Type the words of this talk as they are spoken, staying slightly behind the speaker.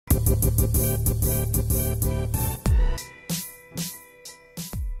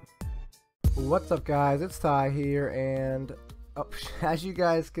What's up, guys? It's Ty here, and as you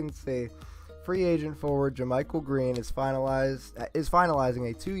guys can see, free agent forward JaMychal Green is finalizing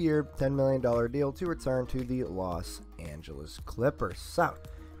a 2-year, $10 million deal to return to the Los Angeles Clippers. So,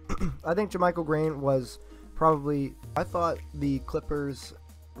 I think JaMychal Green was probably, I thought the Clippers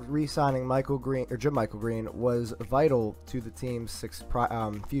re-signing JaMychal Green was vital to the team's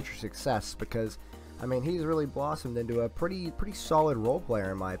future success, because I mean, he's really blossomed into a pretty solid role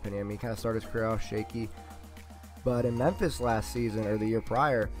player, in my opinion. I mean, he kind of started his career off shaky, but in Memphis last season, or the year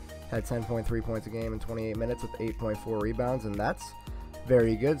prior, had 10.3 points a game in 28 minutes with 8.4 rebounds, and that's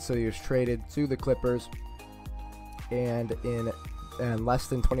very good. So he was traded to the Clippers, and in less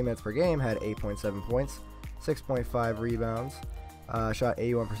than 20 minutes per game, had 8.7 points, 6.5 rebounds, shot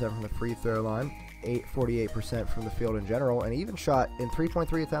 81% from the free throw line, 48% from the field in general, and even shot in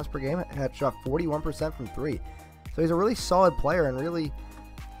 3.3 attempts per game, had shot 41% from 3. So he's a really solid player and really,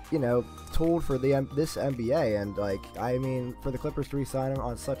 you know, tooled for this NBA. And like, I mean, for the Clippers to re-sign him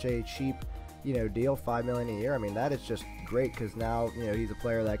on such a cheap, you know, deal, $5 million a year, I mean, that is just great, because now, you know, he's a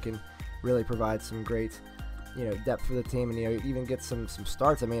player that can really provide some great, you know, depth for the team, and, you know, even get some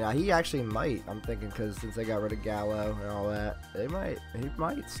starts. I mean, he actually might, I'm thinking, because since they got rid of Gallo and all that, he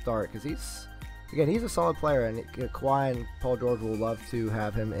might start, because he's a solid player, and Kawhi and Paul George will love to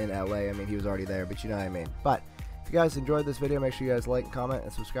have him in LA. I mean, he was already there, but you know what I mean. But if you guys enjoyed this video, make sure you guys like, comment,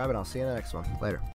 and subscribe, and I'll see you in the next one. Later.